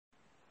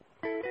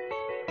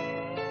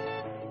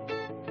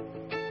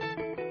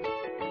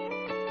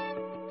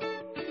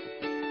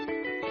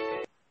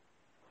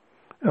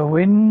A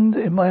wind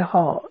in my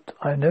heart.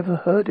 I never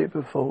heard it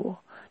before.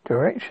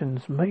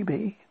 Directions,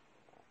 maybe.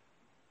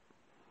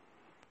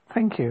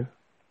 Thank you.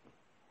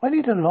 I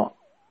need a lot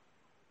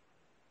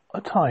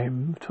of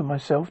time to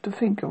myself to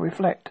think and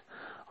reflect.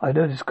 I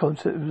know this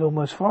concept is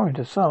almost foreign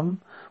to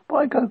some, but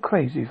I go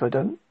crazy if I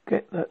don't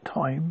get that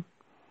time.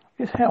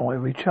 It's how I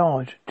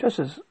recharge, just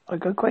as I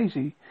go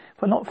crazy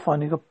for not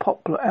finding a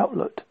popular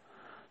outlet,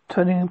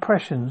 turning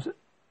impressions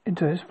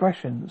into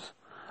expressions.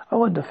 I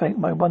want to thank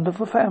my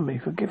wonderful family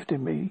for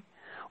gifting me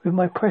with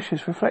my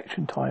precious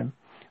reflection time,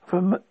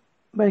 for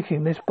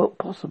making this book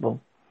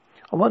possible.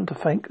 I want to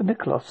thank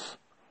Nicholas,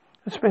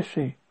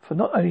 especially for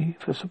not only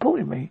for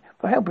supporting me,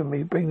 but helping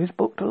me bring this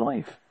book to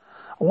life.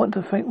 I want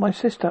to thank my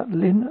sister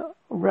Lynn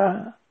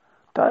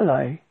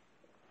Dalai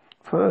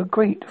for her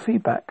great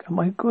feedback, and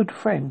my good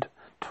friend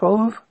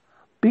Trove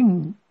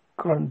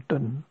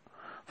Bingrundon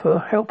for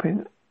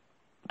helping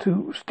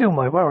to still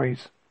my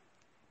worries.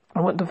 I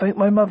want to thank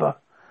my mother,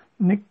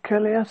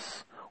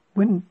 Nicholas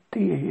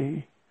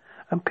Windy,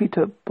 and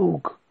Peter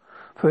Borg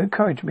for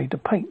encouraging me to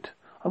paint.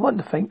 I want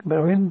to thank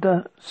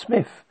Miranda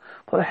Smith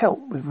for the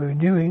help with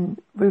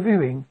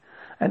reviewing,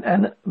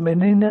 and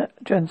Menina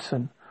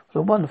Jensen for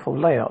the wonderful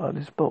layout of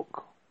this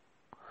book.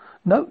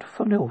 Note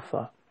from the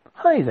author.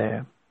 Hi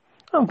there.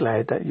 I'm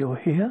glad that you're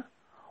here.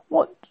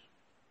 What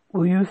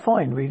will you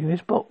find reading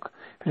this book?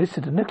 If you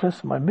listen to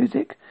Nicholas and my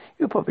music,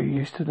 you're probably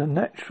used to the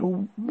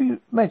natural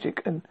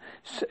magic and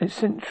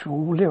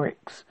essential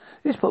lyrics.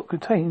 This book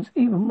contains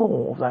even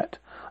more of that,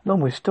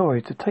 along with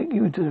stories to take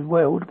you into the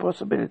world of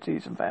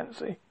possibilities and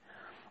fantasy.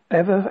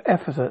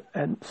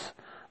 Evanescence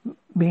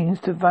means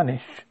to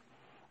vanish.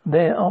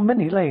 There are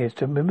many layers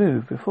to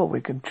remove before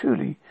we can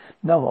truly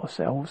know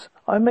ourselves.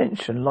 I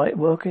mentioned light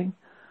working,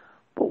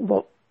 but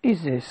what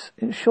is this?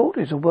 In short,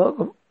 it's a work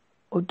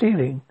of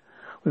dealing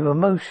with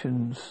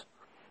emotions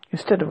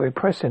instead of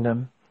repressing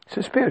them. It's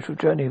a spiritual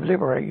journey of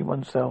liberating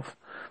oneself.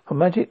 From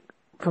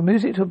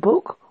music to a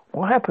book,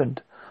 what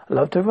happened? I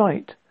love to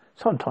write.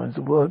 Sometimes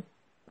the words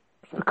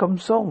become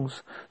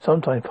songs,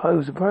 sometimes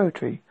prose and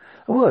poetry.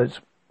 The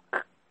words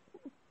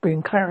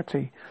bring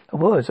clarity. The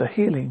words are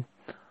healing.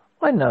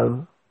 I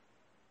know.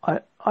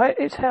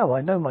 It's how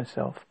I know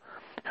myself.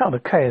 How the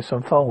chaos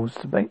unfolds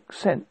to make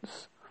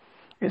sense.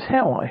 It's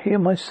how I hear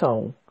my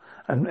soul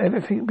and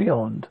everything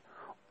beyond.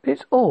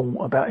 It's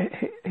all about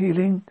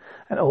healing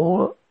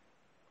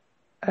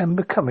and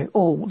becoming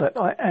all that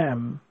I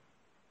am.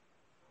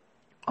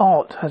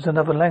 Art has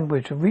another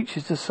language and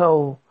reaches the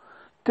soul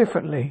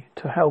differently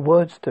to how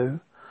words do.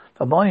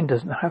 The mind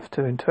doesn't have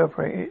to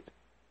interpret it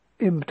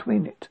in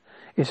between it.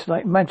 It's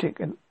like magic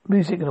and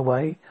music in a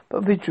way,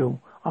 but visual.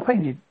 I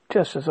painted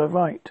just as I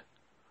write.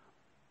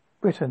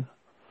 Written.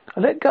 I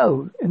let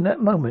go in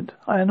that moment.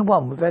 I am the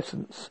one with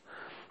essence.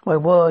 My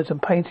words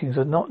and paintings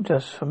are not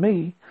just for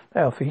me,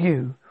 they are for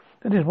you.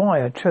 That is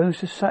why I chose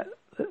to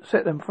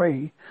set them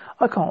free.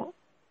 I can't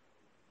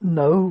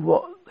know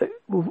what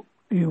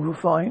you will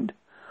find.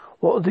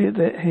 What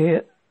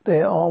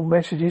there are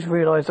messages,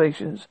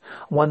 realizations,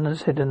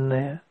 wonders hidden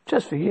there,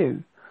 just for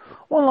you.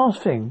 One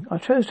last thing. I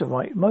chose to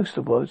write most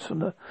of the words from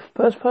the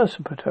first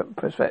person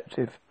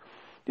perspective.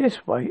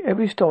 This way,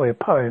 every story or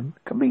poem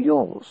can be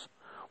yours.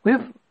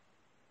 With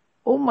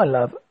all my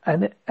love,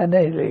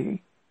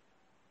 Anneli.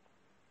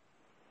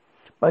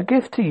 My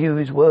gift to you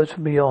is words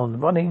from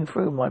beyond, running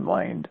through my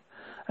mind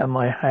and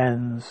my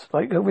hands,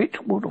 like a rich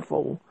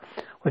waterfall,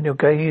 when you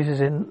gaze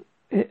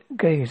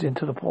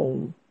into the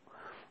pool.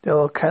 There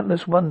are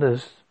countless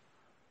wonders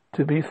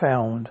to be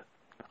found.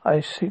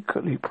 I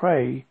secretly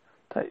pray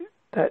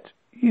that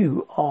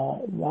you are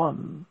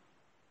one.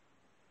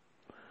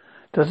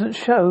 Doesn't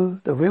show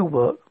the real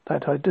work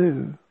that I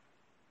do.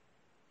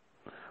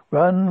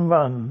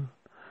 Run,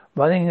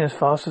 running as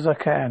fast as I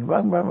can.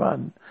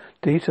 Run.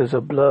 Details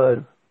are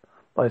blurred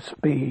by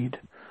speed.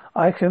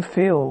 I can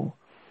feel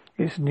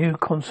its new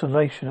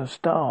constellation of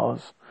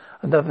stars,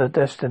 another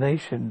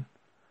destination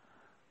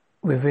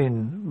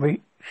within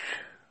reach.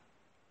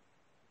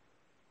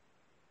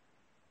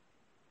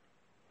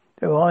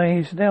 Their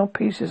eyes, now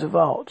pieces of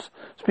art,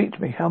 speak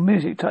to me how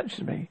music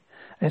touches me,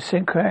 and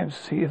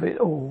synchronicity of it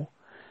all.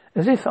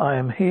 As if I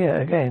am here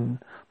again,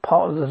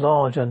 part of the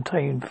large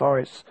untamed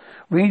forest,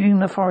 reading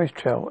the forest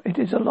trail. It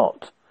is a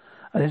lot,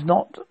 and it's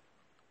not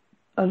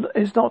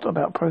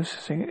about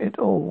processing it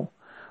all,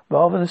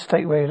 rather the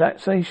state of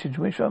relaxation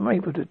which I'm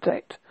able to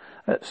detect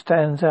that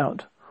stands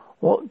out.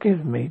 What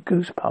gives me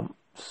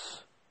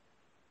goosebumps?